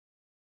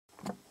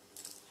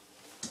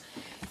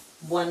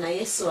Bwana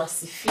Yesu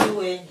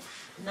asifiwe.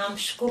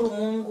 Namshukuru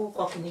Mungu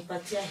kwa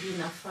kunipatia hii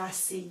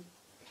nafasi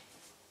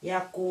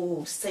ya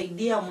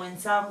kusaidia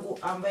mwenzangu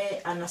ambaye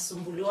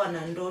anasumbuliwa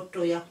na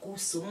ndoto ya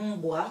kuhusu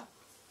mbwa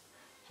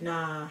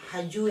na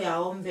hajui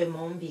aombe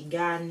maombi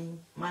gani,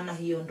 maana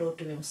hiyo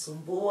ndoto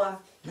imemsumbua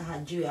na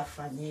hajui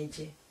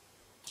afanyeje.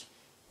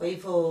 Kwa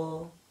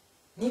hivyo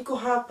niko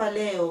hapa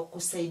leo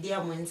kusaidia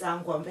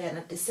mwenzangu ambaye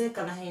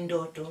anateseka na hii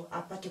ndoto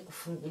apate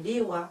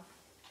kufunguliwa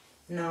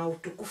na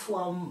utukufu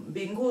wa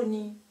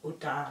mbinguni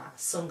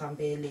utasonga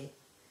mbele.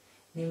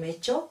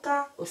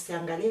 Nimechoka,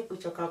 usiangalie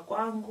kuchoka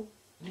kwangu.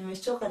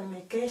 Nimechoka,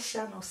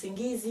 nimekesha na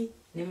usingizi,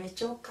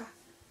 nimechoka.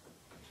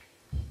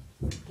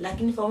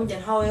 Lakini pamoja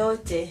na hao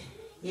yote,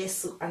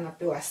 Yesu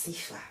anapewa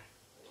sifa.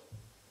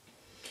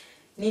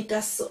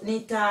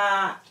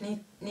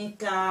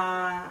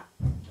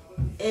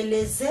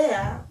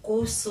 Nitaelezea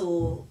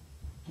kuhusu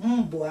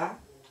mbwa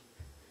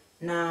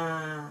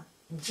na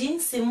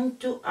jinsi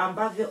mtu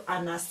ambavyo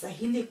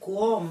anastahili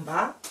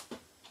kuomba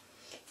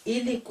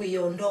ili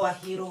kuiondoa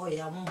hii roho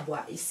ya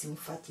mbwa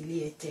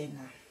isimfuatilie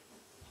tena.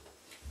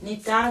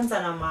 Nitaanza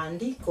na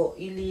maandiko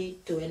ili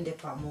tuende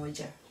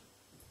pamoja.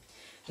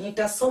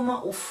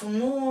 Nitasoma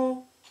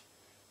Ufunuo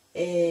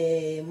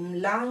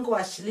mlango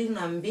wa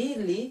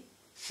 12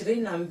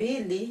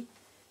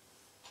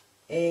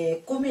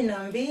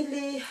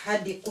 12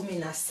 hadi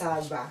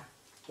 17.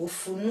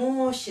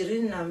 Ufunuo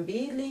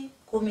 22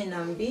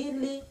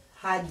 12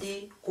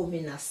 hadi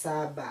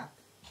 17.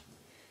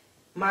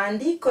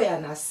 Maandiko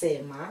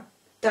yanasema,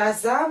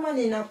 tazama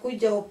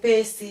ninakuja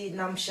upesi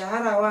na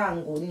mshahara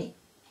wangu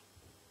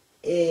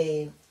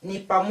ni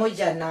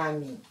pamoja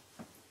nami,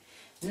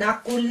 na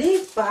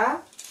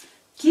kulipa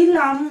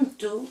kila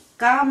mtu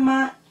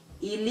kama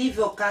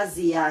ilivyo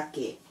kazi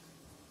yake.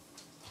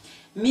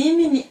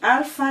 Mimi ni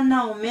Alfa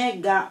na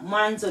Omega,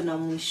 mwanzo na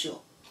mwisho,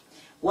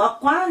 wa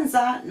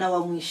kwanza na wa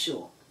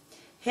mwisho.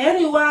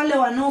 Heri wale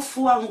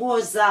wanaofua nguo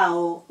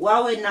zao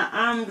wawe na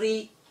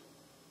amri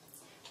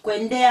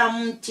kwendea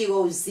mti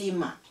wa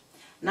uzima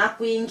na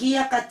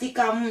kuingia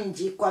katika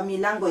mji kwa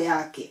milango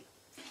yake.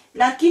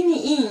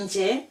 Lakini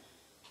nje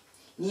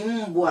ni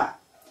mbwa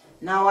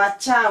na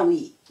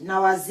wachawi na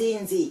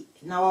wazinzi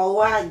na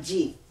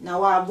wauaji na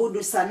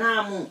waabudu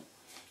sanamu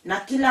na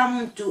kila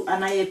mtu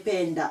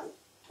anayependa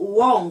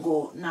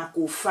uongo na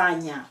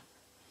kufanya.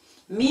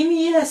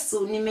 Mimi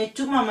Yesu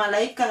nimetuma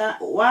malaika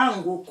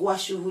wangu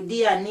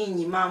kuwashuhudia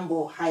ninyi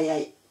mambo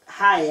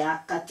haya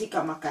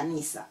katika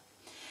makanisa.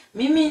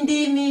 Mimi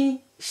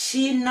ndimi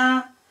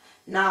shina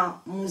na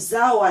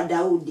mzao wa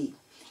Daudi,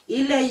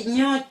 ile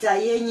nyota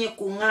yenye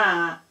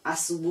kung'aa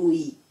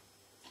asubuhi.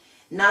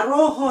 Na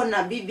Roho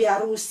na bibi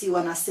harusi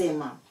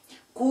wanasema,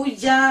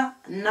 kuja,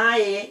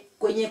 naye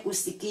kwenye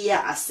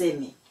kusikia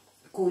aseme,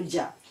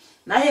 kuja.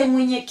 Naye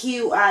mwenye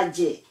kiu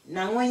aje,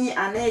 na mwenye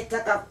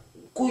anayetaka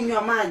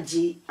kunywa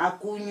maji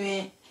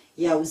akunywe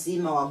ya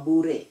uzima wa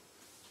bure.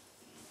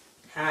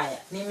 Haya,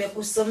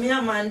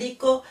 nimekusomea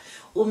maandiko.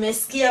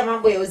 Umesikia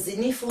mambo ya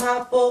uzinifu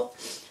hapo,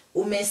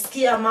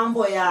 umesikia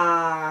mambo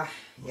ya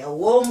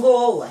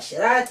uongo,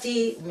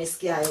 uasherati,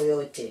 umesikia hayo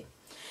yote.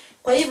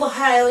 Kwa hivyo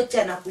haya yote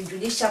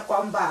yanakujulisha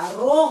kwamba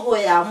roho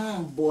ya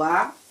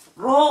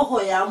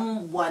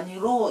mbwa ni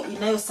roho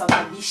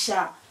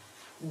inayosababisha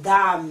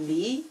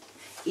dhambi,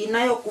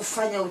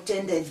 inayokufanya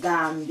utende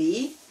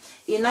dhambi,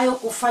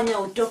 inayokufanya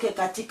utoke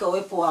katika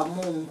uwepo wa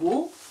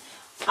Mungu.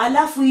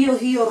 Alafu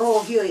hiyo roho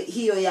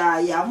hiyo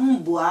ya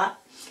mbwa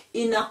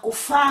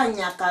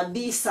inakufanya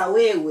kabisa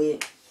wewe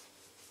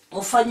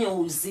ufanye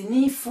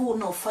uzinifu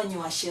na ufanye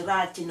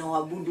uasherati na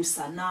uabudu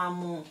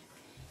sanamu.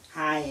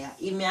 Haya,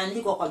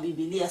 imeandikwa kwa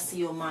Biblia,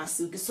 sio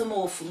masi. Ukisoma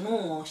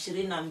Ufunuo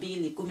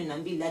 22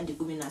 12 hadi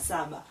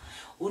 17,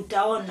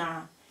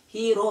 utaona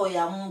hii roho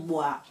ya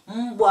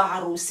mbwa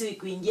haruhusiwi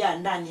kuingia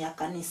ndani ya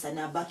kanisa,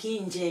 na baki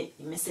nje.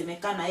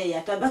 Imesemekana yeye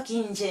atabaki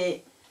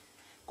nje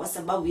kwa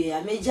sababu yeye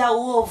amejaa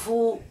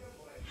uovu.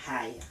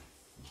 Haya,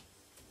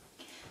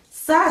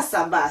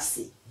 sasa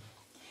basi,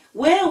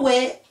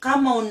 wewe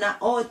kama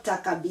unaota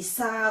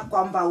kabisa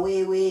kwamba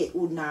wewe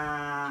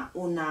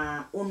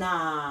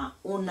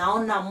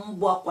unaona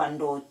mbwa kwa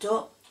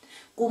ndoto,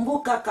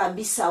 kumbuka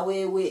kabisa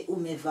wewe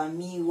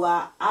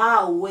umevamiwa,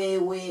 au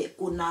wewe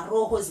kuna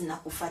roho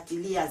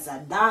zinakufuatilia za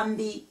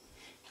dhambi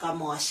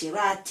kama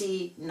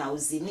uasherati na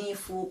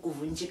uzinifu,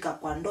 kuvunjika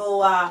kwa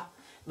ndoa,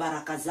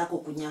 baraka zako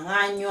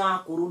kunyang'anywa,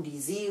 kurudi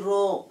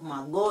zero,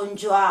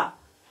 magonjwa.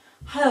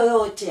 Hayo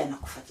yote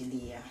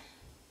yanakufuatilia.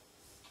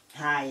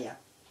 Haya,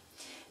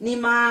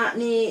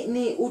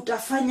 ni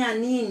utafanya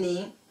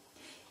nini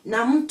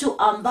na mtu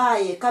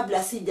ambaye,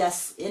 kabla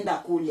sijaenda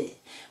kule,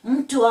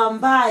 mtu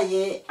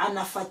ambaye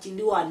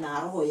anafuatiliwa na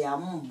roho ya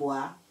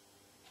mbwa?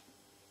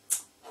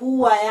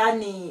 Huwa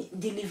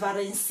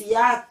deliverance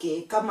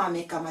yake, kama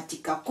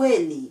amekamatika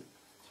kweli,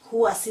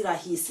 huwa si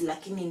rahisi,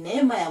 lakini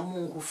neema ya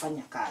Mungu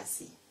hufanya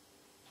kazi.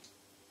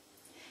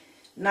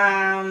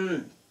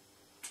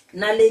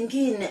 Na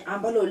lingine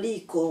ambalo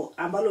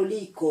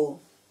liko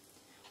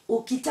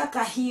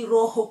ukitaka hii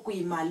roho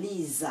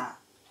kuimaliza,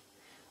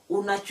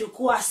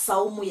 unachukua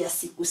saumu ya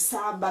siku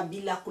 7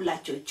 bila kula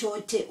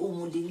chochote,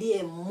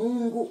 umulilie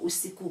Mungu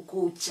usiku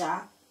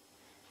kucha.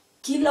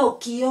 Kila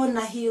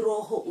ukiona hii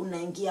roho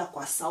unaingia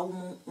kwa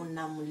saumu,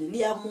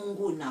 unamulilia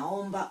Mungu,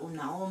 unaomba.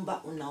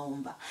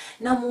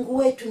 Na Mungu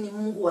wetu ni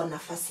Mungu wa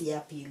nafasi ya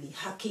pili.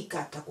 Hakika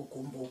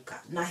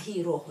atakukumbuka na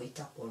hii roho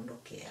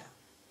itakuondokea.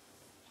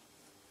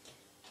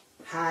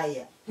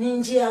 Haya, ni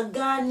njia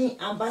gani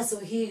ambazo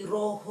hii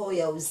roho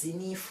ya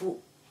uzinifu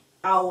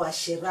au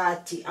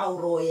asherati au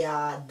roho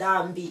ya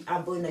dhambi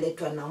ambayo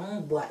inaletwa na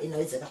mbwa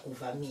inaweza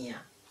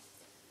kukuvamia?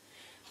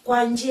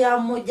 Kwa njia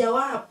moja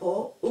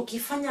wapo,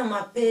 ukifanya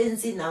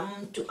mapenzi na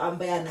mtu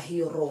ambaye ana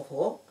hiyo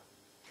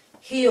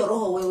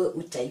roho wewe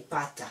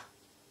utaipata.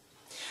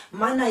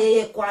 Maana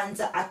yeye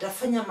kwanza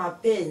atafanya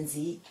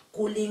mapenzi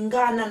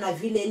kulingana na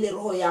vile ile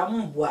roho ya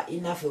mbwa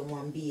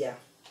inavyomwambia.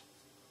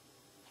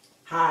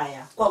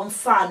 Haya, kwa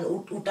mfano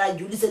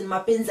utajiuliza ni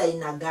mapenzi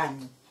aina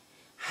gani?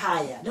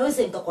 Haya,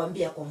 naweza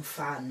nikakwambia kwa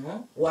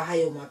mfano wa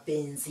hayo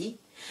mapenzi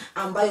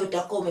ambayo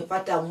utakuwa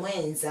umepata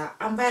mwenza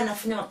ambaye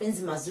anafanya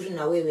mapenzi mazuri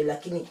na wewe,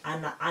 lakini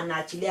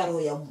anaachilia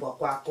roho ya mbwa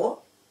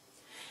kwako.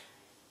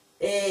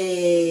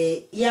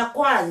 Ya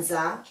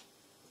kwanza,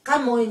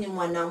 kama wewe ni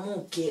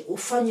mwanamke,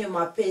 ufanye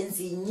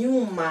mapenzi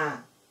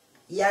nyuma,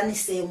 yani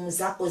sehemu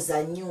zako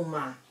za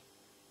nyuma.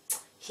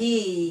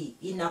 Hii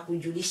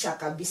inakujulisha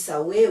kabisa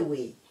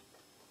wewe,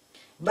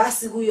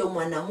 basi huyo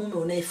mwanamume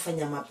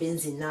unayefanya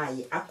mapenzi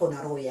naye ako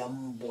na roho ya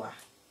mbwa.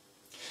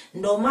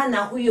 Ndio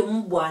maana huyo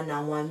mbwa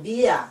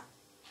anamwambia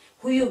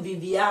huyo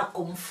bibi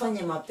yako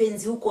mfanye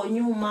mapenzi huko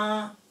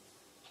nyuma.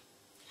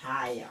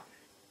 Haya,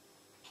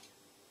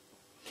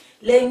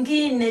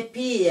 lengine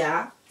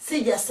pia,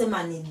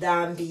 sijasema ni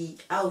dhambi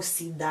au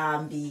si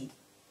dhambi,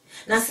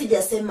 na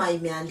sijasema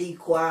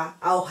imeandikwa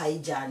au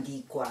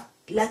haijaandikwa,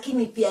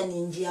 lakini pia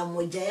ni njia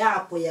moja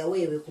yapo ya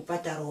wewe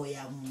kupata roho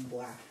ya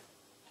mbwa.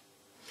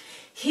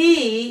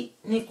 Hii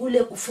ni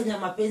kule kufanya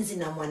mapenzi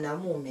na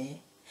mwanamume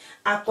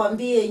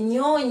akwambie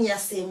nyonya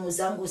sehemu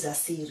zangu za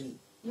siri.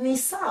 Ni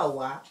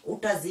sawa,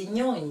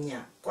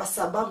 utazinyonya kwa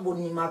sababu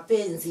ni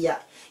mapenzi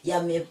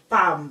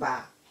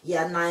yamepamba,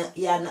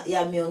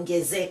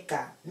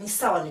 yameongezeka. Ni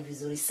sawa, ni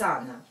vizuri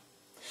sana.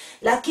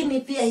 Lakini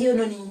pia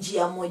hiyo ni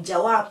njia moja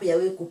wapo ya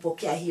wewe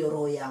kupokea hiyo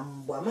roho ya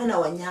mbwa. Maana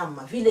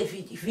wanyama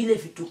vile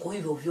vituko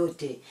hivyo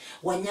vyote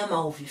wanyama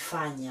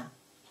huvifanya.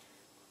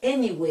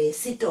 Anyway,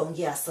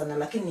 sitaongea sana,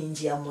 lakini ni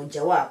njia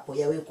moja wapo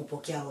ya wewe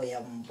kupokea roho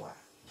ya mbwa.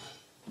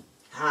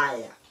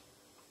 Haya,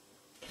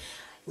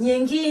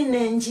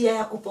 nyingine njia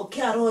ya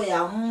kupokea roho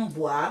ya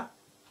mbwa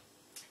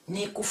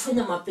ni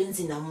kufanya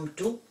mapenzi na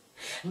mtu,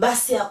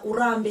 basi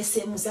akurambe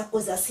sehemu zako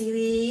za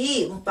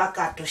siri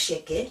mpaka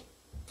atosheke,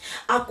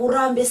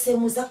 akurambe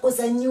sehemu zako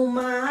za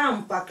nyuma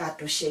mpaka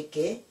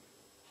atosheke.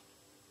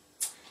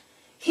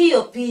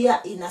 Hiyo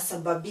pia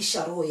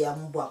inasababisha roho ya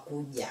mbwa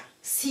kuja.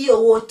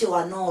 Sio wote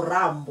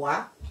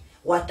wanaorambwa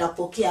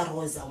watapokea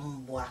roho za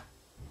mbwa.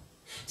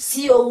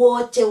 Sio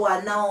wote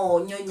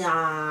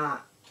wanaonyonya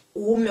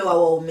uume wa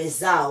waume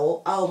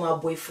zao au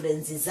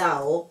maboyfriends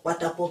zao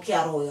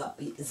watapokea roho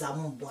za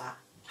mbwa.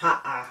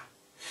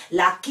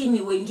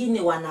 Lakini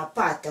wengine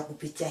wanapata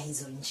kupitia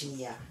hizo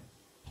njia.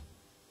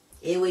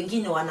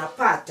 Wengine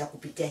wanapata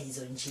kupitia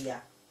hizo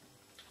njia.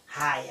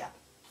 Haya,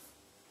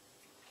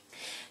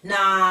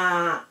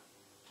 na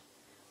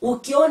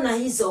ukiona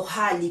hizo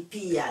hali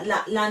pia,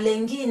 la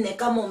lengine,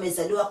 kama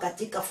umezaliwa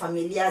katika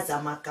familia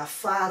za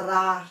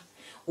makafara,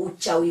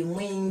 uchawi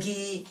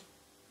mwingi,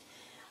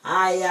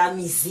 haya,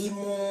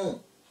 mizimu,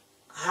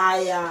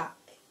 haya,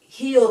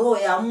 hiyo roho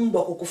ya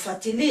mbwa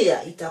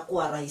kukufuatilia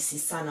itakuwa rahisi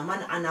sana.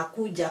 Maana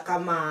anakuja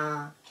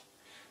kama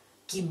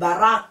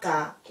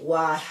kibaraka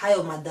wa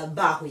hayo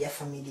madhabahu ya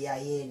familia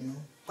yenu.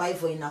 Kwa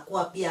hivyo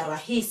inakuwa pia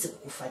rahisi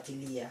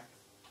kukufuatilia.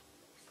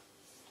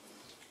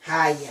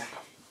 Haya,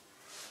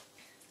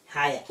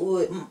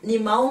 ni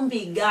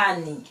maombi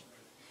gani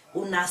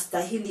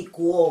unastahili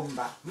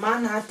kuomba?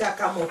 Maana hata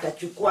kama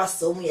utachukua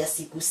saumu ya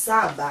siku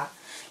 7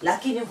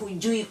 lakini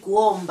hujui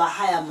kuomba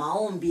haya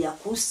maombi ya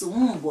kuhusu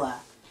mbwa,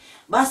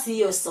 basi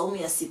hiyo saumu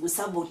ya siku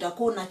 7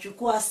 utakuwa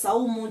unachukua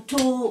saumu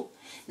tu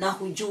na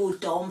hujui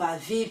utaomba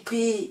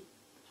vipi.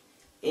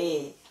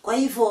 Kwa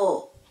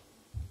hivyo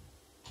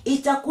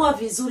itakuwa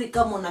vizuri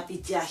kama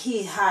unapitia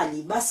hii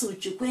hali, basi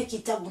uchukue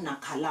kitabu na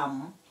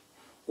kalamu,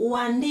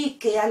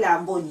 uandike yale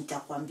ambayo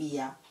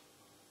nitakwambia,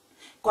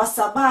 kwa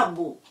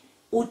sababu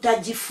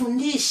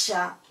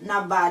utajifundisha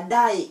na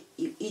baadaye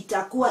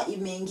itakuwa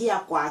imeingia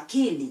kwa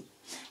akili,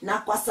 na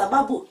kwa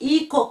sababu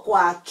iko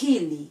kwa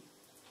akili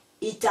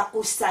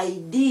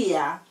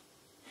itakusaidia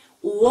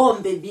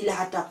uombe bila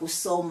hata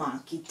kusoma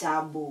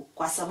kitabu,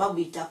 kwa sababu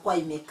itakuwa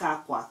imekaa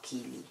kwa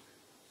akili.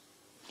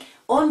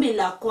 Ombi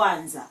la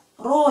kwanza,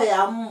 roho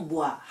ya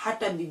mbwa,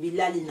 hata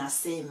Biblia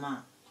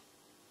linasema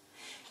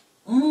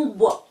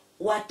mbwa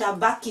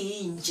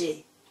watabaki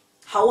nje,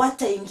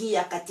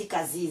 hawataingia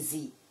katika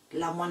zizi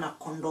la mwana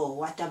kondoo,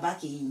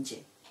 watabaki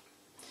nje.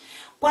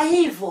 Kwa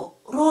hivyo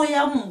roho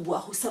ya mbwa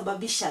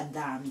husababisha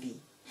dhambi.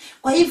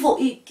 Kwa hivyo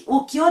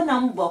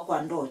ukiona mbwa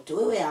kwa ndoto,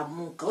 wewe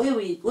amuka,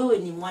 wewe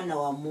ni mwana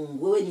wa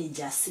Mungu, wewe ni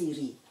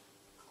jasiri.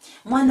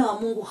 Mwana wa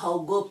Mungu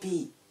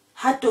haogopi.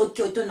 Hata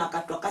ukiota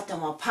unakatwa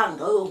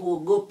mapanga, wewe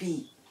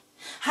huogopi.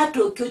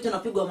 Hata ukiota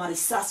unapigwa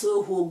marisasi, wewe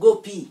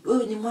huogopi.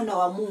 Wewe ni mwana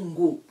wa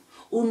Mungu.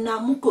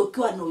 Unaamka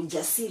ukiwa na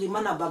ujasiri,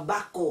 maana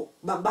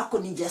babako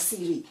ni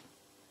jasiri.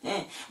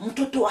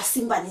 Mtoto wa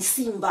simba ni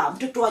simba,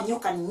 mtoto wa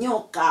nyoka ni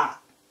nyoka.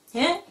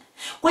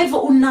 Kwa hivyo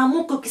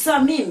unaamka ukisema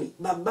mimi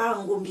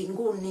babangu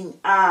mbinguni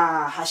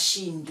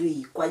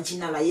hashindwi. Kwa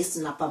jina la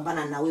Yesu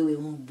napambana na wewe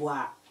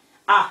mbwa.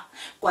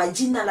 Kwa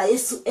jina la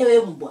Yesu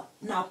ewe mbwa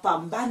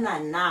napambana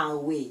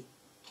nawe.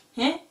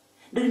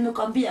 Ndio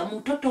nimekwambia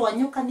mtoto wa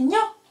nyoka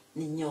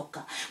ni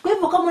nyoka. Kwa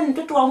hivyo kama ni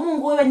mtoto wa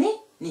Mungu, wewe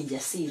ni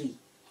jasiri.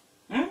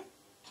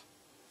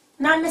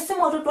 Na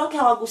amesema watoto wake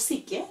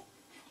hawagusike.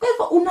 Kwa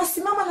hivyo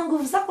unasimama na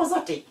nguvu zako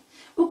zote.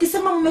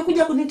 Ukisema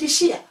mmekuja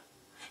kunitishia,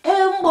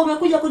 ewe mbwa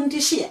umekuja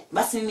kunitishia,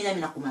 basi mimi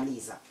nami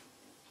nakumaliza.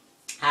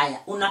 Haya,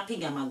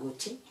 unapiga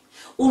magoti,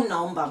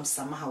 unaomba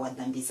msamaha wa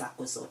dhambi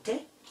zako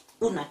zote,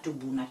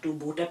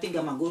 unatubu,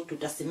 utapiga magoti,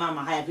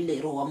 utasimama haya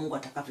vile roho wa Mungu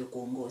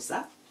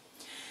atakavyokuongoza.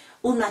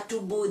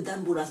 Unatubu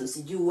dhambi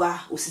unazozijua,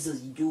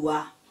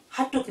 usizozijua.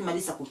 Hata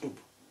ukimaliza kutubu,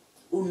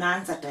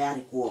 unaanza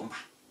tayari kuomba.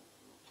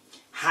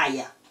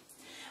 Haya,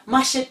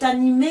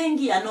 mashetani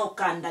mengi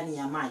yanayokaa ndani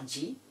ya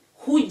maji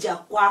huja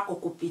kwako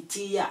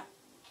kupitia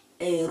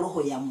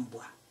roho ya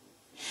mbwa.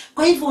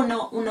 Kwa hivyo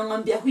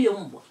unamwambia huyo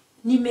mbwa,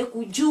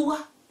 nimekujua,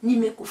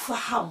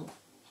 nimekufahamu.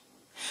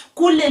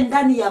 Kule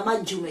ndani ya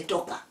maji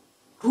umetoka,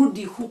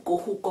 rudi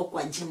huko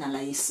kwa jina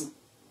la Yesu.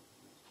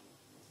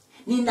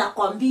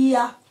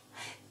 Ninakwambia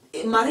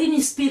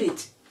marine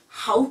spirit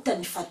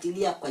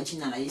hautanifuatilia kwa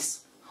jina la Yesu.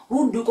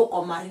 Rudi huko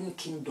kwa marine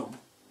kingdom.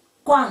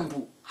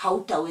 Kwangu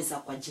hautaweza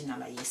kwa jina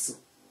la Yesu.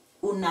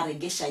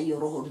 Unaregesha hiyo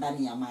roho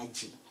ndani ya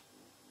maji.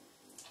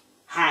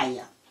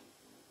 Haya,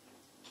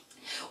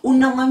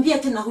 unamwambia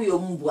tena huyo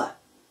mbwa,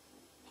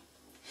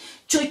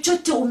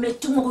 chochote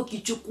umetumwa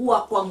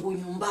kukichukua kwangu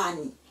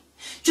nyumbani,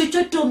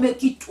 chochote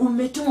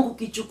umetumwa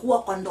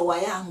kukichukua kwa ndoa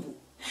yangu,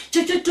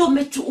 chochote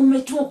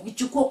umetumwa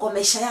kukichukua kwa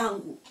maisha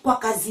yangu, kwa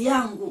kazi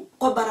yangu,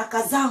 kwa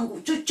baraka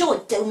zangu,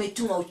 chochote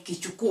umetumwa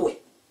ukichukue,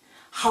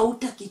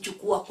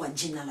 hautakichukua kwa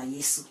jina la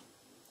Yesu.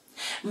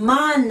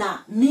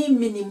 Maana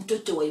mimi ni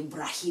mtoto wa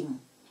Ibrahimu.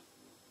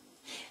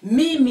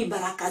 Mimi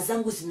baraka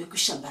zangu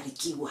zimekwisha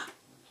barikiwa.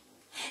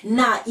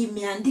 Na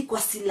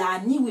imeandikwa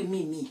silaaniwi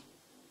mimi.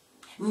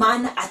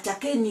 Maana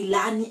atakaye ni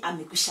laani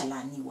amekwisha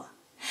laaniwa.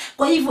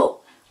 Kwa hivyo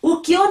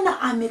ukiona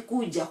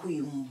amekuja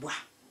huyu mbwa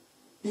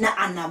na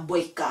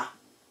anabweka,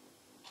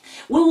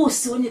 wewe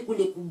usione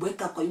kule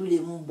kubweka kwa yule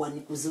mbwa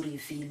ni kuzuri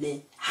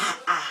vile.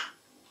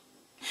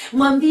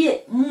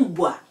 Mwambie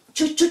mbwa,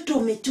 chochote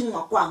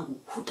umetumwa kwangu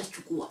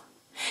hutachukua.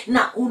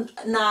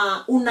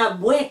 Na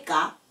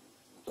unabweka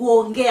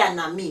kuongea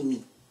na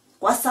mimi.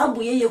 Kwa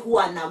sababu yeye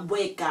huwa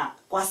anabweka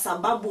kwa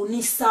sababu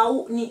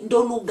ni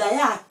ndo lugha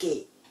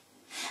yake.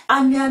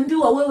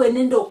 Ameambiwa wewe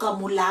nenda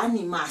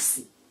ukamulaani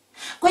Masi.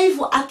 Kwa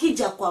hivyo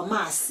akija kwa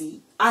Masi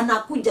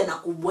anakuja na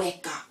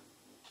kubweka.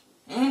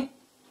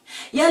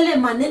 Yale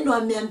maneno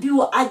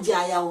ameambiwa aje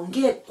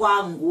ayaongee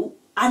kwangu,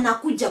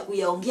 anakuja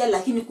kuyaongea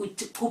lakini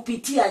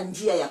kupitia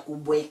njia ya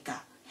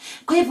kubweka.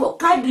 Kwa hivyo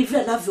kadri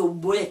vile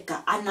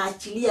anavyobweka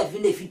anaachilia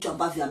vile vitu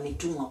ambavyo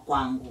ametumwa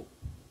kwangu.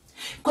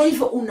 Kwa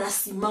hivyo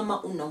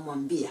unasimama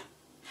unamwambia,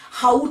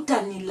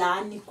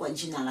 hautanilaani kwa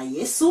jina la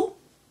Yesu.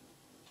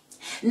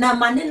 Na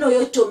maneno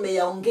yote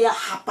umeyaongea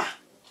hapa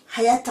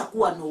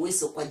hayatakuwa na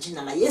uwezo kwa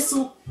jina la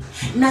Yesu.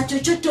 Na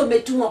chochote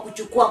umetumwa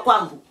kuchukua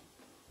kwangu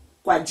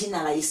kwa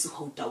jina la Yesu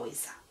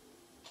hautaweza.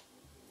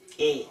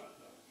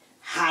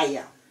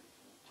 Haya,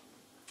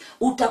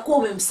 utakuwa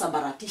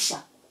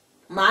umemsambaratisha.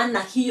 Maana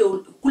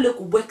hiyo kule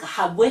kubweka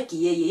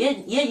habweki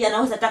yeye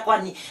anaweza atakuwa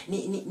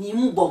ni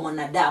mbwa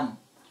mwanadamu.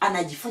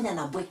 Anajifanya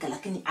na bweka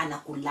lakini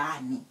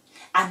anakulaani.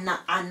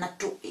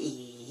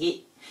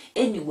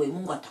 Anyway,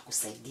 Mungu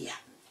atakusaidia.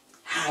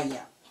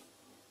 Haya.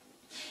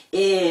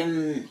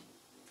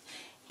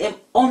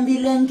 Ombi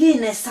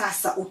lengine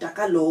sasa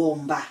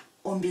utakaloomba.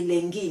 Ombi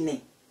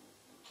lengine,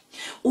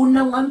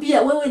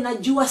 unamwambia wewe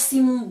najua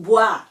si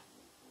mbwa,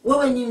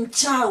 wewe ni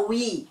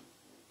mchawi.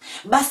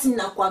 Basi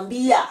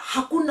nakwambia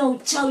hakuna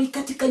uchawi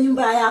katika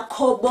nyumba ya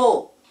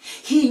Yakobo.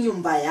 Hii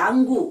nyumba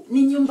yangu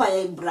ni nyumba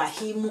ya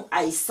Ibrahimu,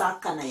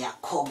 Isaka na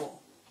Yakobo.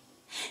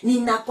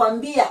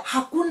 Ninakwambia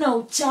hakuna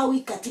uchawi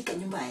katika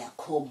nyumba ya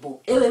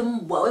Yakobo. Ewe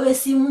mbwa, wewe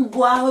si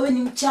mbwa, wewe ni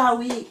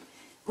mchawi.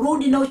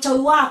 Rudi na uchawi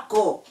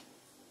wako.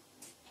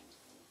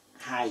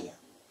 Haya,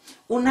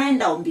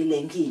 unaenda ombi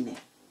lengine.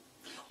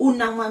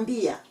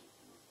 Unamwambia,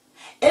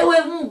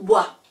 ewe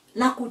mbwa,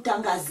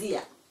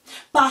 nakutangazia,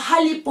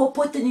 pahali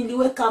popote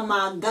niliweka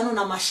maagano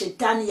na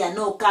mashetani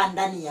yanayokaa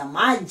ndani ya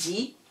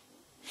maji,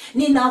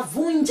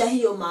 ninavunja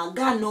hiyo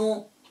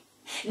maagano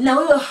na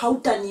wewe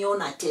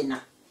hautaniona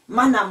tena.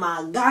 Maana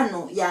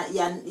maagano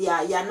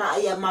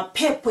ya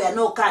mapepo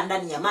yanayokaa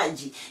ndani ya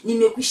maji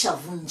nimekwisha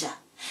vunja.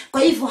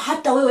 Kwa hivyo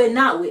hata wewe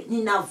nawe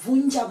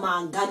ninavunja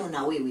maagano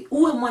na wewe.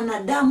 Uwe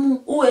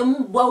mwanadamu, uwe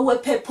mbwa, uwe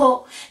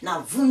pepo,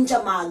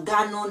 navunja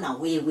maagano na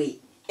wewe.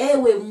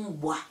 Ewe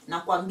mbwa,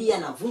 nakwambia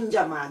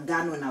navunja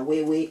maagano na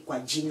wewe kwa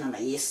jina la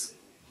Yesu.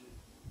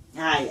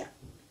 Haya.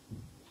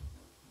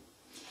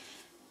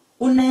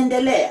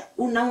 Unaendelea,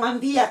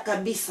 unamwambia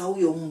kabisa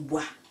huyo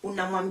mbwa.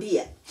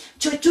 Unamwambia,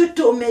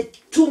 chochote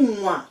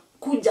umetumwa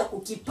kuja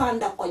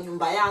kukipanda kwa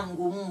nyumba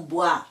yangu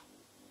mbwa.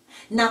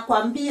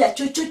 Nakwambia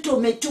chochote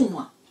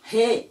umetumwa,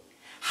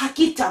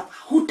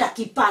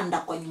 hutakipanda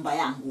kwa nyumba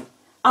yangu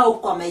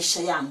au kwa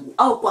maisha yangu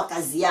au kwa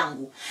kazi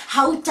yangu.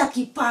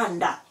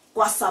 Hautakipanda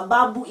kwa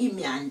sababu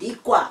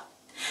imeandikwa,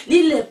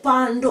 lile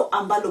pando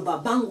ambalo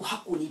babangu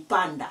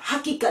hakulipanda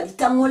hakika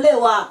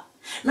litang'olewa.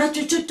 Na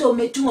chochote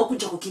umetumwa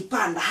kuja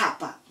kukipanda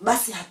hapa,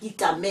 basi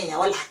hakitamea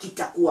wala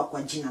hakitakuwa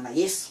kwa jina la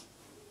Yesu.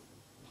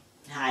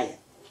 Haya.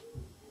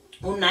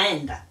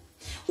 Unaenda.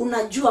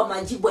 Unajua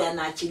majibu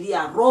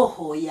yanaachilia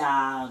roho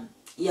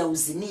ya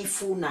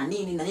uzinifu na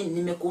nini na nini,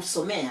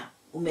 nimekusomea,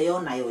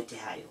 umeona yote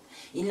hayo.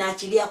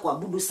 Inaachilia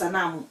kuabudu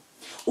sanamu.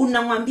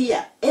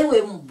 Unamwambia,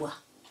 ewe mbwa,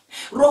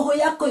 roho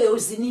yako ya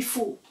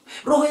uzinifu,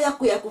 roho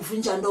yako ya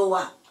kuvunja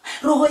ndoa,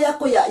 roho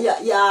yako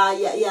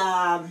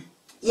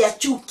ya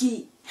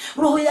chuki,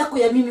 roho yako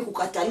ya mimi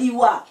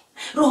kukataliwa,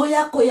 roho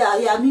yako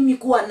ya mimi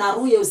kuwa na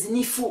roho ya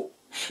uzinifu,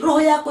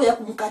 roho yako ya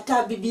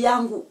kumkataa bibi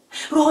yangu,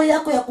 roho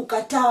yako ya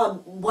kukataa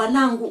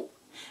bwanangu,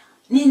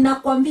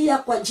 ninakwambia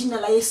kwa jina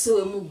la Yesu,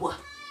 ewe mbwa,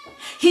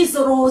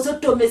 hizo roho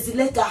zote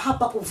umezileta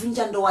hapa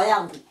kuvunja ndoa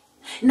yangu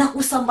na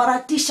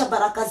kusambaratisha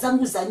baraka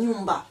zangu za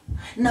nyumba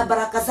na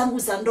baraka zangu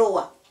za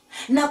ndoa.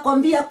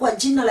 Nakwambia kwa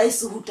jina la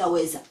Yesu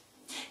hutaweza.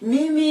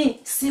 Mimi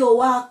sio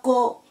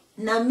wako,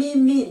 na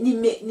mimi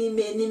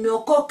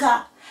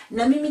nimeokoka,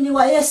 na mimi ni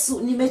wa Yesu,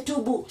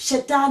 nimetubu.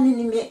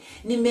 Shetani,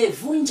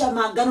 nimevunja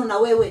maagano na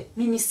wewe,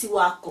 mimi si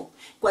wako.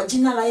 Kwa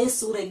jina la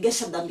Yesu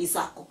regesha dhambi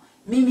zako.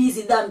 Mimi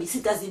hizi dhambi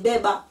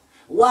sitazibeba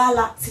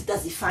wala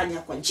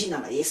sitazifanya kwa jina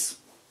la Yesu.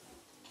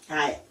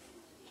 Haya.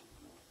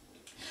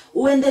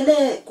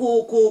 Uendelee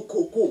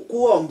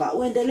kuomba,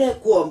 uendelee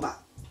kuomba.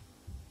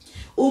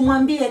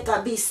 Umwambie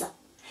kabisa,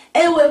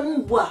 ewe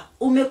mbwa,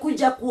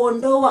 umekuja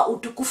kuondoa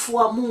utukufu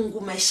wa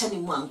Mungu maishani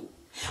mwangu.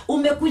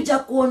 Umekuja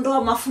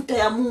kuondoa mafuta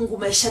ya Mungu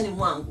maishani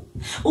mwangu.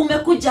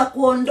 Umekuja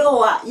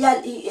kuondoa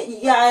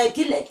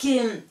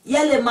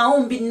yale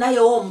maombi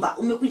ninayoomba,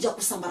 umekuja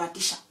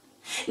kusambaratisha.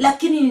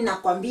 Lakini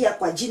ninakwambia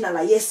kwa jina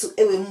la Yesu,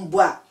 ewe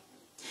mbwa,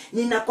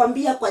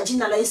 ninakwambia kwa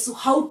jina la Yesu,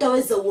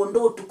 hautaweza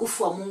uondoe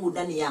utukufu wa Mungu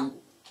ndani yangu.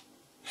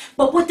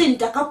 Popote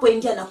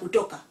nitakapoingia na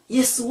kutoka,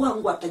 Yesu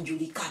wangu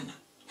atajulikana.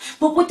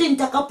 Popote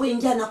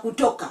nitakapoingia na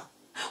kutoka,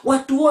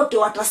 watu wote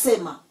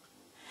watasema,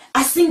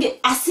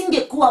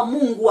 asingekuwa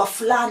Mungu wa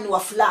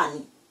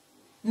fulani,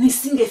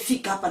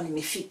 nisingefika hapa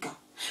nimefika.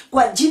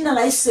 Kwa jina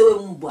la Yesu, ewe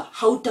mbwa,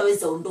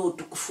 hautaweza ondoa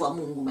utukufu wa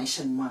Mungu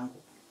maishani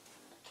mwangu.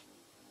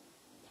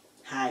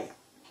 Haya.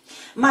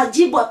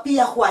 Majibu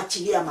pia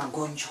huachilia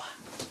magonjwa.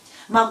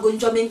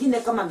 Magonjwa mengine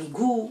kama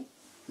miguu,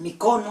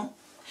 mikono.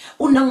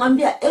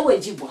 Unamwambia, ewe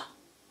jibwa,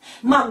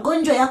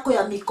 magonjwa yako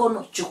ya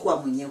mikono chukua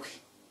mwenyewe.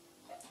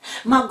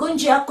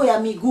 Magonjwa yako ya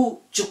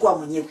miguu chukua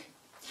mwenyewe.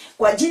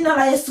 Kwa jina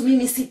la Yesu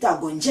mimi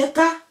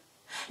sitagonjeka,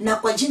 na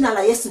kwa jina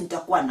la Yesu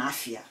nitakuwa na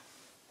afya.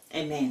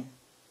 Amen.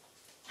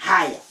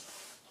 Haya.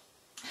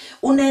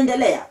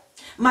 Unaendelea.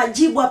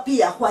 Majibwa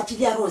pia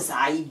huachilia roho za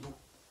aibu.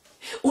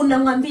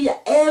 Unamwambia,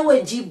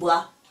 ewe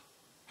jibwa,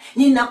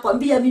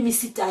 ninakwambia mimi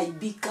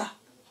sitaaibika.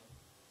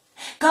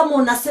 Kama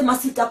unasema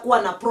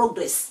sitakuwa na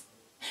progress,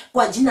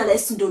 kwa jina la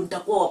Yesu ndio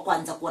nitakuwa wa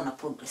kwanza kuwa na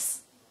progress.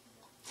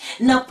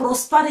 Na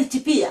prosperity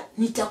pia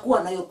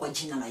nitakuwa nayo kwa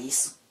jina la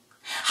Yesu.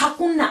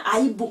 Hakuna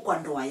aibu kwa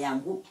ndoa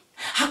yangu,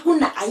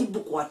 hakuna aibu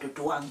kwa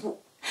watoto wangu,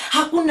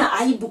 hakuna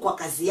aibu kwa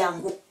kazi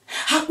yangu,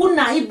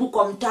 hakuna aibu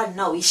kwa mtaa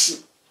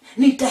ninaoishi.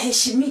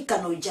 Nitaheshimika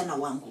na ujana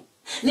wangu,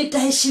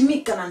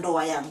 nitaheshimika na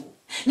ndoa yangu,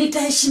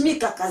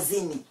 nitaheshimika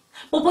kazini.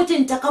 Popote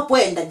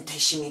nitakapoenda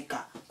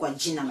nitaheshimika kwa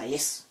jina la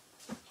Yesu.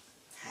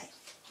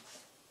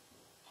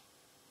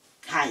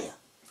 Haya.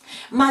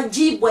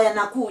 Majibu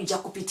yanakuja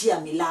kupitia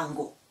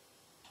milango.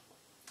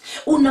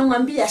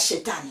 Unamwambia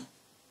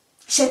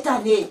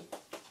shetani,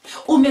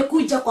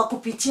 umekuja kwa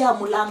kupitia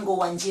mlango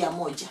wa njia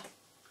moja.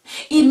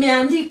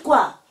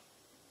 Imeandikwa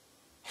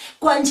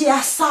kwa njia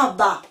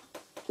 7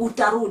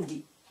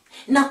 utarudi.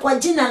 Na kwa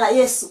jina la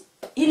Yesu,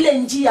 ile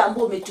njia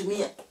ambayo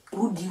umetumia,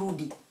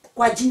 rudi.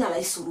 Kwa jina la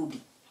Yesu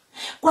rudi.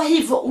 Kwa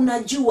hivyo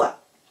unajua,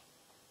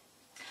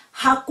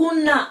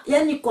 hakuna,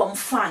 kwa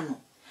mfano,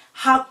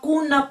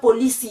 hakuna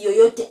polisi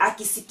yoyote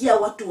akisikia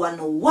watu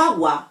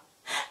wanauawa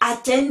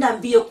ataenda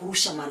mbio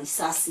kurusha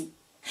marisasi.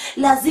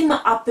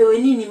 Lazima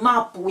apewe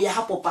mapu ya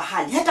hapo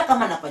pahali, hata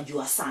kama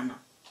anapajua sana.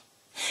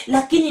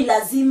 Lakini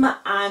lazima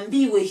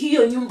aambiwe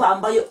hiyo nyumba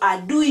ambayo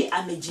adui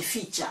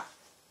amejificha.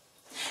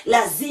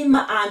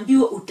 Lazima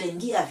aambiwe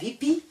utaingia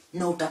vipi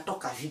na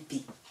utatoka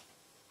vipi.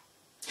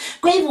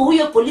 Kwa hivyo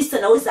huyo polisi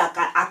anaweza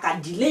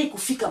akadelay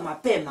kufika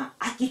mapema,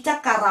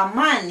 akitaka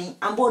ramani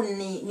ambayo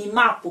ni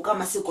mapu,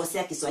 kama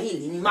sikosea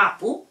Kiswahili ni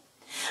mapu,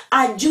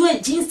 ajue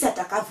jinsi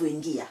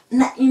atakavyoingia,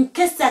 na in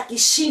case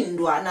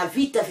akishindwa na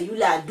vita vya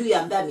yule adui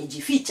ambaye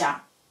amejificha,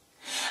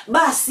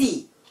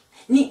 basi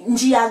ni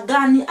njia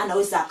gani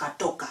anaweza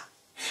akatoka.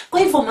 Kwa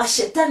hivyo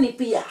mashetani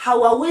pia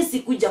hawawezi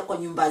kuja kwa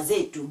nyumba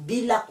zetu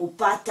bila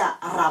kupata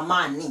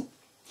ramani,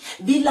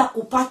 bila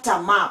kupata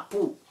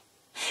mapu.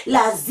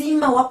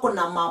 Lazima wako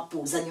na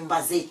mapu za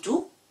nyumba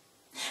zetu.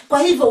 Kwa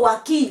hivyo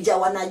wakija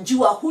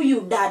wanajua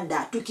huyu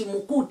dada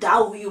tukimkuta,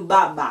 au huyu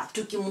baba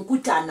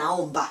tukimkuta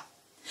anaomba,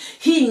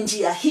 hii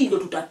njia hii ndio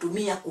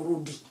tutatumia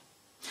kurudi.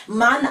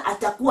 Maana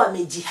atakuwa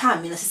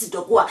amejihami na sisi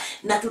tutakuwa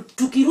na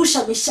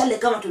tukirusha mishale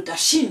kama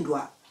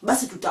tutashindwa,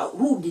 basi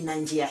tutarudi na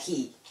njia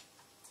hii.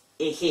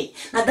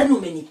 Nadhani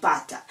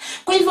umenipata.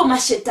 Kwa hivyo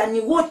mashetani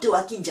wote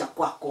wakija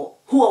kwako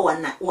huwa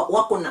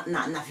wako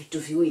na vitu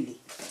viwili.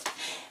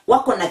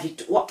 Wako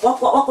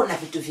na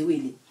vitu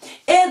viwili.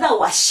 Either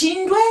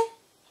washindwe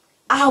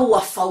au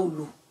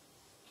wafaulu.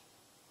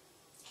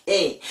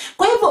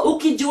 Kwa hivyo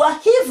ukijua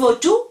hivyo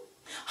tu,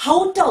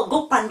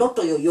 hautaogopa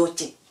ndoto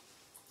yoyote.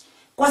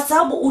 Kwa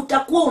sababu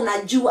utakuwa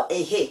unajua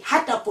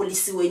hata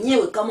polisi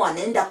wenyewe kama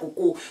wanaenda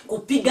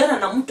kupigana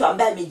na mtu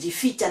ambaye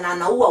amejificha na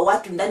anaua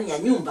watu ndani ya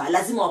nyumba,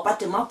 lazima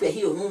wapate mapu ya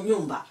hiyo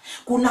nyumba.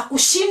 Kuna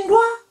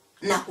kushindwa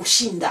na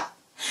kushinda.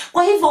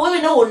 Kwa hivyo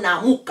wewe nao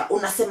unaamuka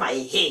unasema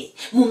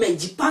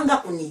mumejipanga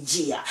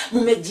kunijia,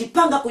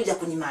 mumejipanga kuja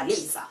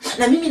kunimaliza,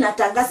 na mimi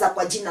natangaza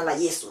kwa jina la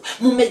Yesu,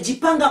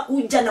 mumejipanga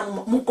kuja na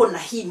mko na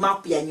hii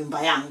mapu ya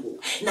nyumba yangu,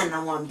 na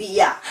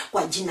namwambia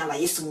kwa jina la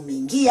Yesu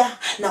mumeingia,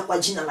 na kwa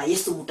jina la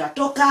Yesu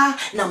mutatoka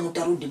na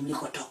mutarudi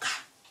mlikotoka.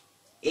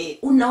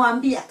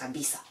 Unawaambia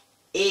kabisa.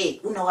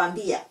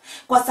 Unawaambia,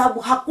 kwa sababu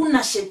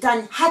hakuna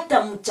shetani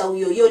hata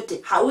mchawi yoyote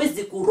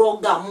hawezi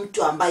kuroga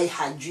mtu ambaye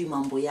hajui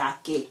mambo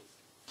yake.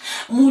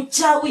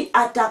 Mchawi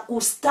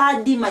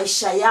atakustadi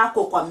maisha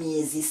yako kwa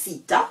miezi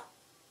 6.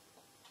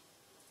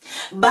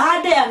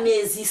 Baada ya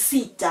miezi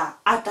 6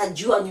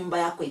 atajua nyumba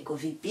yako iko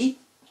vipi,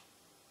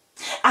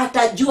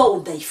 atajua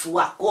udhaifu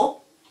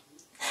wako,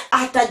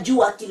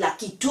 atajua kila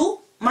kitu.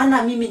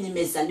 Maana mimi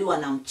nimezaliwa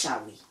na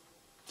mchawi,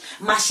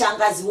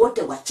 mashangazi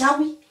wote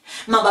wachawi,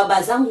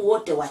 mababa zangu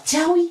wote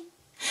wachawi.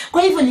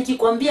 Kwa hivyo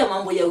nikikwambia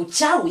mambo ya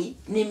uchawi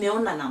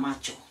nimeona na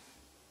macho.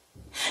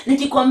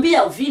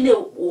 Nikikwambia vile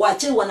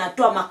wachawi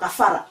wanatoa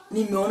makafara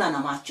nimeona na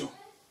macho.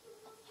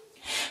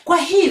 Kwa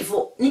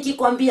hivyo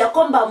nikikwambia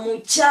kwamba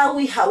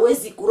mchawi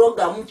hawezi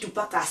kuroga mtu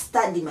paka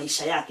stadi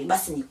maisha yake,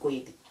 basi ni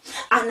kweli.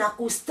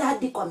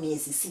 Anakustadi kwa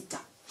miezi 6.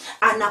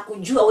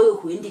 Anakujua wewe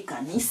huendi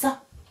kanisa,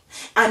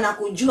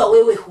 anakujua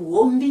wewe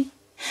huombi,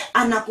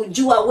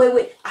 anakujua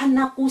wewe,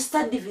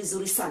 anakustadi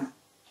vizuri sana.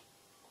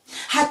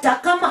 Hata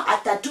kama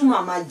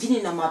atatuma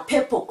majini na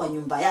mapepo kwa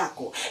nyumba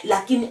yako,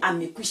 lakini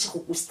amekwisha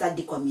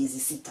kukustadi kwa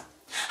miezi 6.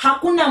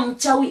 Hakuna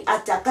mchawi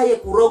atakaye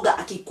kuroga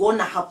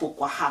akikuona hapo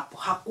kwa hapo.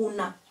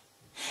 Hakuna.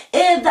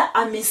 Either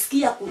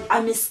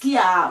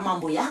amesikia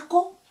mambo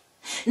yako,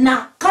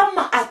 na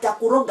kama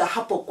atakuroga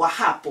hapo kwa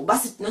hapo,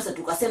 basi tunaweza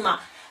tukasema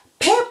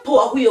pepo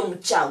wa huyo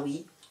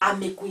mchawi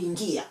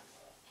amekuingia.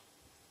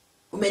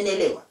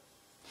 Umenielewa?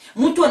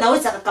 Mtu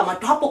anaweza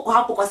kukamatwa hapo kwa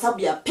hapo kwa sababu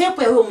ya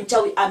pepo ya huyo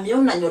mchawi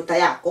ameona nyota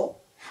yako,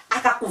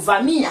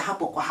 akakuvamia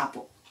hapo kwa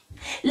hapo.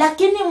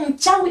 Lakini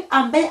mchawi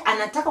ambaye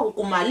anataka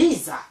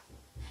kukumaliza,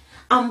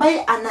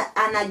 ambaye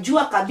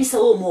anajua kabisa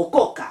wewe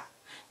umeokoka,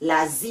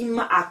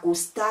 lazima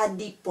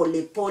akustadi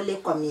polepole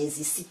kwa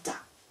miezi 6.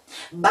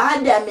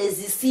 Baada ya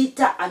miezi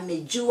 6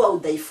 amejua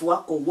udhaifu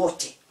wako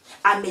wote,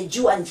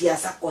 amejua njia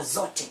zako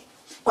zote.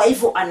 Kwa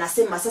hivyo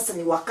anasema sasa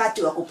ni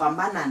wakati wa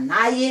kupambana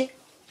naye.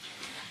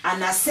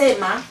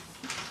 Anasema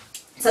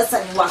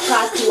sasa ni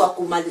wakati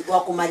wa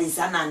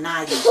kumalizana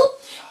naye.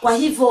 Kwa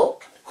hivyo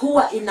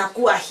huwa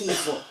inakuwa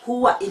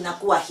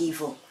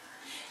hivyo.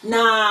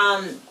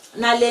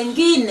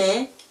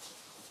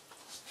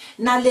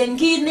 Na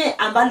lengine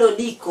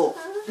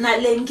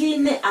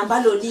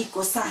ambalo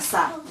liko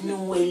sasa,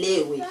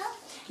 niuelewe.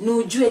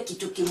 Niujue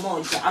kitu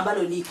kimoja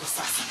ambalo liko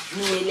sasa,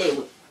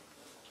 niuelewe.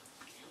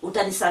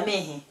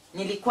 Utanisamehe,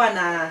 nilikuwa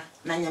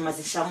na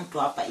nyamazisha mtu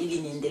hapa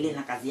ili niendelee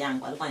na kazi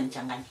yangu, alikuwa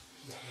anichanganya.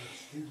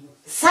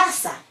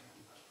 Sasa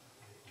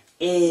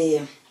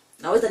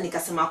naweza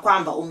nikasema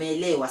kwamba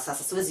umeelewa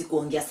sasa. Siwezi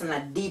kuongea sana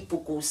deep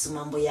kuhusu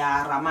mambo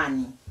ya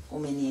ramani.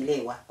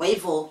 Umenielewa? Kwa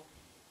hivyo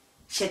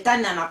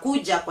shetani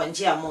anakuja kwa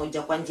njia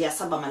moja, kwa njia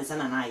 7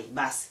 malizana naye.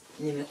 Basi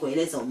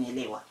nimekueleza,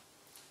 umeelewa.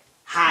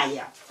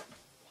 Haya.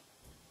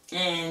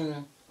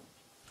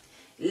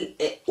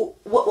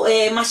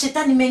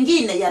 Mashetani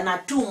mengine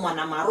yanatumwa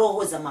na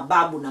maroho za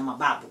mababu na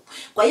mababu.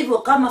 Kwa hivyo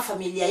kama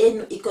familia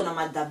yenu iko na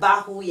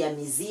madhabahu ya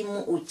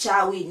mizimu,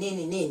 uchawi,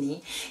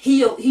 nini,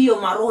 hiyo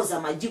maroho za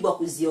majibu ya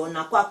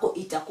kuziona kwako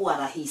itakuwa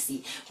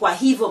rahisi. Kwa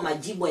hivyo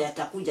majibu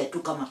yatakuja tu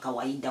kama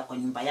kawaida kwa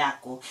nyumba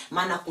yako,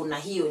 maana kuna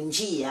hiyo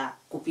njia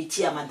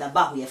kupitia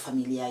madhabahu ya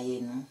familia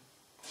yenu.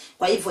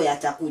 Kwa hivyo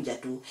yatakuja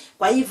tu.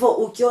 Kwa hivyo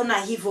ukiona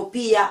hivyo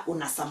pia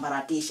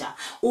unasambaratisha.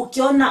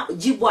 Ukiona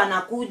jibu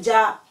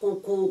anakuja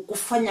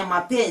kufanya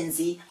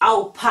mapenzi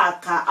au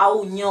paka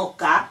au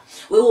nyoka,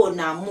 wewe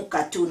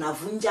unaamuka tu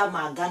unavunja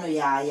maagano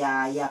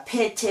ya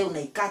pete,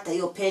 unaikata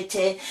hiyo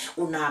pete,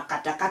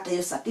 unakatakata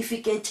hiyo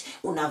certificate,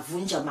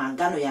 unavunja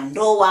maagano ya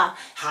ndoa.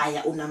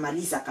 Haya,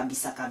 unamaliza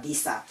kabisa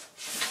kabisa.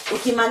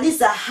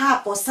 Ukimaliza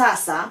hapo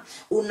sasa,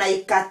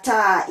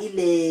 unaikataa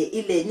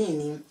ile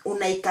nini?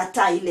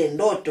 Unaikataa ile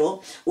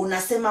ndoto.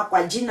 Unasema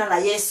kwa jina la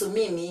Yesu,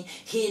 mimi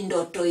hii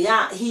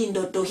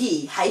ndoto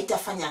hii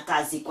haitafanya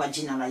kazi kwa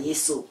jina la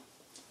Yesu.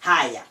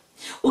 Haya,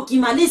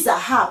 ukimaliza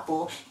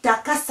hapo,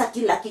 takasa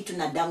kila kitu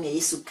na damu ya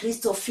Yesu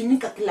Kristo.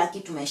 Finika kila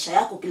kitu, maisha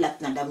yako kila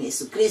kitu na damu ya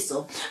Yesu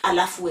Kristo,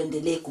 alafu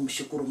uendelee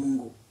kumshukuru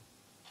Mungu.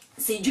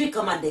 Sijui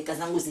kama dakika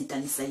zangu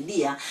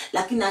zitanisaidia,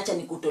 lakini acha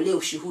nikutolee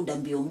ushuhuda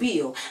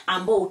mbio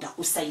ambao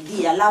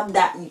utakusaidia.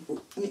 Labda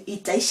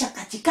itaisha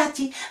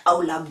katikati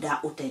au labda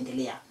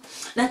utaendelea.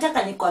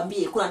 Nataka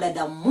nikwambie, kuna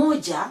dada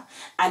mmoja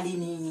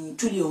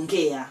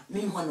tuliongea,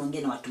 mimi huwa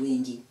naongea na watu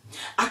wengi.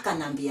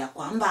 Akanambia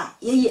kwamba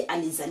yeye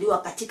alizaliwa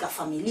katika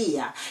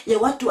familia ya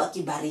watu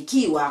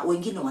wakibarikiwa,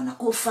 wengine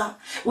wanakufa,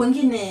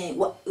 wengine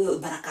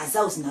baraka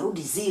zao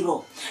zinarudi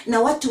zero,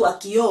 na watu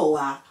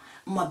wakioa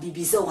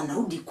mabibi zao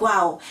wanarudi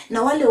kwao,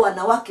 na wale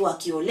wanawake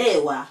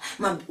wakiolewa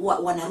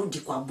wanarudi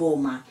kwa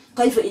boma.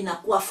 Kwa hivyo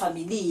inakuwa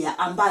familia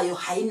ambayo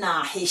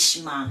haina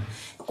heshima.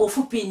 Kwa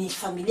ufupi ni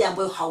familia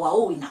ambayo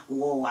hawaoi na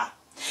kuoa.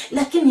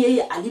 Lakini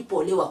yeye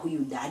alipoolewa, huyu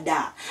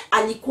dada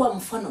alikuwa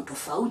mfano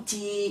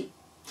tofauti.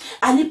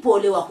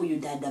 Alipoolewa huyu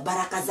dada,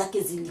 baraka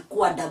zake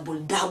zilikuwa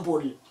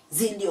double,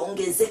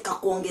 ziliongezeka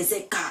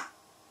kuongezeka.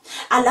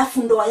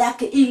 Alafu ndoa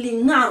yake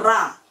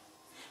iling'ara.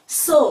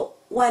 So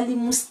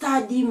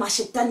walimstadi,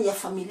 mashetani ya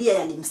familia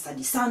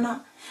yalimstadi sana,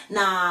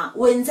 na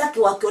wenzake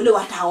wakiolewa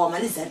hata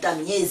hawamaliza hata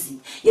miezi,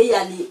 yeye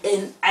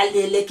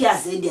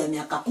alielekea zaidi ya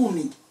miaka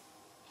 10.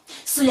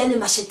 So yale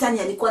mashetani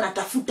yalikuwa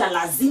natafuta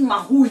lazima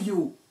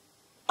huyu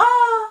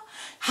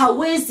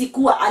hawezi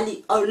kuwa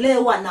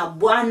aliolewa na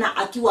Bwana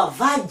akiwa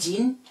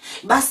virgin,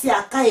 basi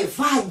akae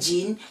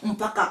virgin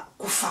mpaka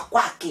kufa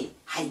kwake.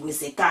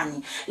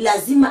 Haiwezekani.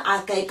 Lazima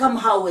akae kama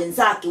hao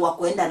wenzake wa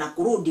kuenda na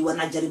kurudi,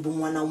 wanajaribu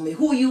mwanaume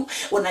huyu,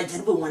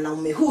 wanajaribu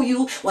mwanaume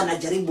huyu,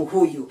 wanajaribu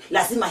huyu.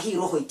 Lazima hii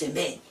roho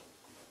itembee.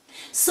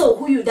 So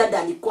huyu dada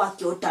alikuwa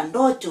akiota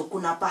ndoto.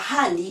 Kuna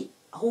pahali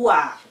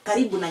huwa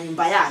karibu na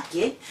nyumba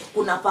yake,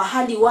 kuna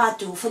pahali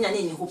watu hufanya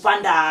nini?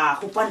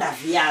 Hupanda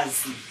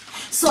viazi.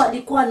 So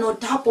alikuwa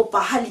anaota hapo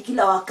pahali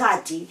kila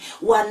wakati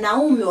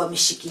wanaume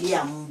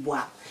wameshikilia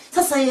mbwa.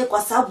 Sasa yeye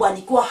kwa sababu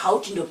alikuwa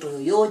hauti ndoto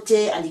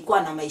yoyote,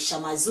 alikuwa na maisha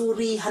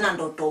mazuri, hana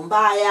ndoto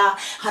mbaya,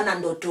 hana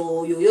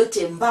ndoto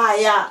yoyote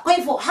mbaya. Kwa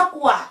hivyo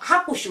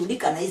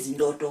hakushughulika na hizi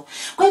ndoto.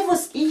 Kwa hivyo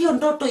hiyo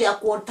ndoto ya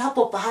kuota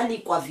hapo pahali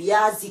kwa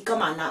viazi,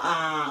 kama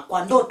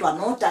kwa ndoto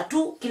anaota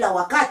tu kila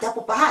wakati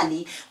hapo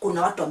pahali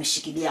kuna watu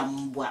wameshikilia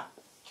mbwa.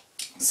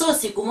 So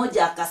siku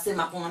moja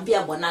akasema,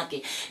 kumwambia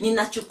bwanake,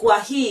 ninachukua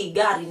hii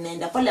gari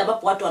naenda pale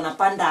ambapo watu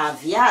wanapanda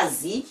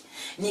viazi,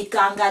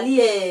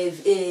 nikaangalie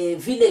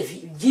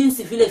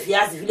jinsi vile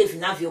viazi vile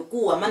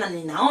vinavyokuwa, maana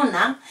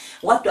ninaona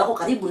watu wako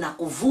karibu na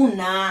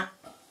kuvuna.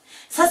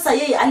 Sasa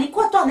yeye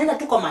alikuwa tu anaenda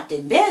tu kwa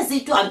matembezi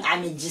tu,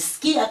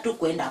 amejisikia tu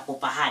kwenda hapo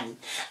pahali.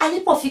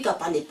 Alipofika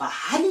pale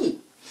pahali,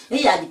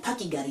 yeye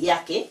alipaki gari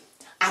yake,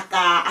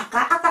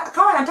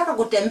 akawa anataka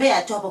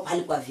kutembea tu hapo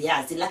pale kwa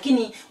viazi,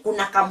 lakini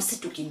kuna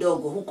kamsitu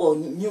kidogo huko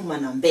nyuma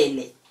na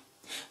mbele.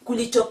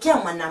 Kulitokea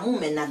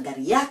mwanamume na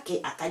gari yake,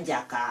 akaja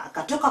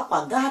akatoka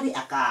kwa gari,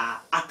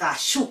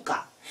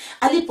 akashuka.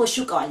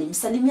 Aliposhuka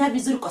walimsalimia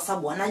vizuri kwa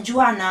sababu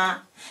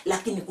wanajuana,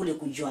 lakini kule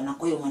kujuana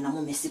kwa hiyo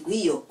mwanamume siku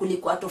hiyo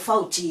kulikuwa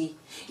tofauti.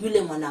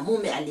 Yule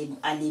mwanamume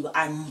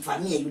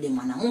alimvamia yule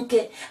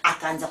mwanamke,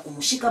 akaanza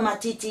kumshika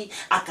matiti,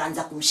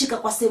 akaanza kumshika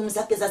kwa sehemu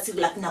zake za siri,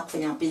 lakini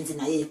hakufanya mapenzi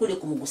na yeye, kule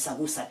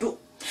kumgusagusa tu.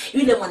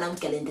 Yule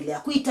mwanamke aliendelea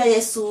kuita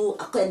Yesu,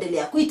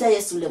 akaendelea kuita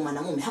Yesu. Yule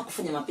mwanamume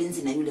hakufanya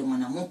mapenzi na yule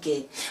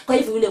mwanamke. Kwa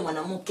hivyo yule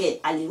mwanamke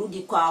alirudi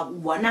kwa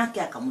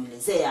bwanake,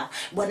 akamuelezea.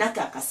 Bwanake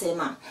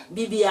akasema,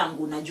 bibi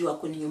yangu, najua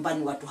kwenye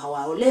nyumbani watu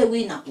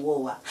hawaolewi na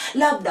kuoa.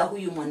 Labda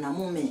huyu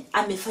mwanamume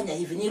amefanya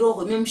hivi, ni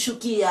roho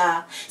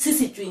imemshukia.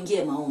 Sisi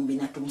tuingie maombi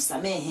na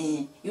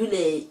tumsamehe.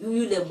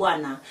 Yule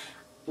bwana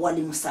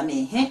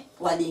walimsamehe,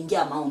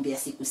 waliingia maombi ya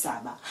siku 7.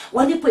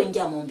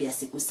 Walipoingia maombi ya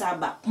siku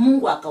 7,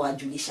 Mungu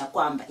akawajulisha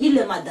kwamba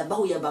ile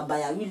madhabahu ya baba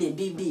ya yule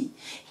bibi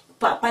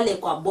pale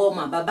kwa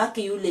boma,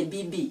 babake yule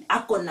bibi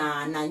ako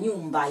na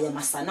nyumba ya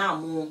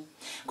masanamu.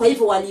 Kwa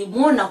hivyo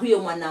walimuona huyo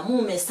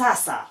mwanamume,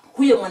 sasa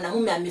huyo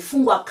mwanamume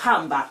amefungwa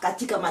kamba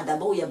katika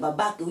madhabahu ya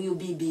babake huyu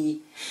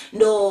bibi.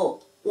 Ndo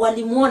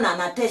walimuona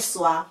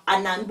anateswa,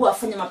 anaambiwa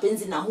fanya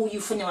mapenzi na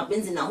huyu, fanya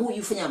mapenzi na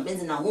huyu, fanya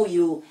mapenzi na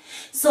huyu.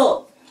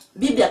 So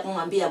bibi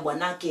akamwambia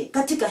bwanake,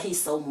 katika hii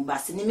saumu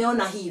basi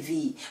nimeona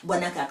hivi.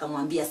 Bwanake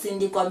akamwambia, si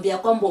nilikwambia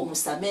kwamba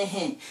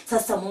umsamehe?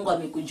 Sasa Mungu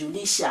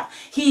amekujulisha.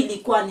 Hii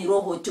ilikuwa ni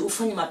roho tu,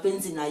 ufanye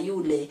mapenzi na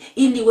yule,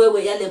 ili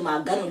wewe yale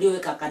maagano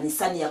uliyoweka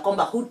kanisani ya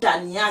kwamba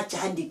hutaniacha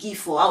hadi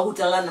kifo, au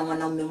hutalala na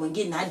mwanamume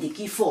mwingine hadi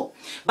kifo,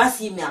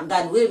 basi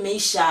imeagano, wewe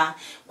imeisha.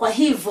 Kwa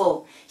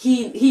hivyo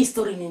hii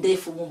story ni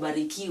ndefu.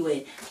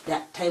 Mbarikiwe.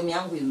 Time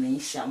yangu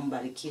imeisha.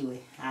 Mbarikiwe.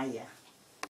 Haya.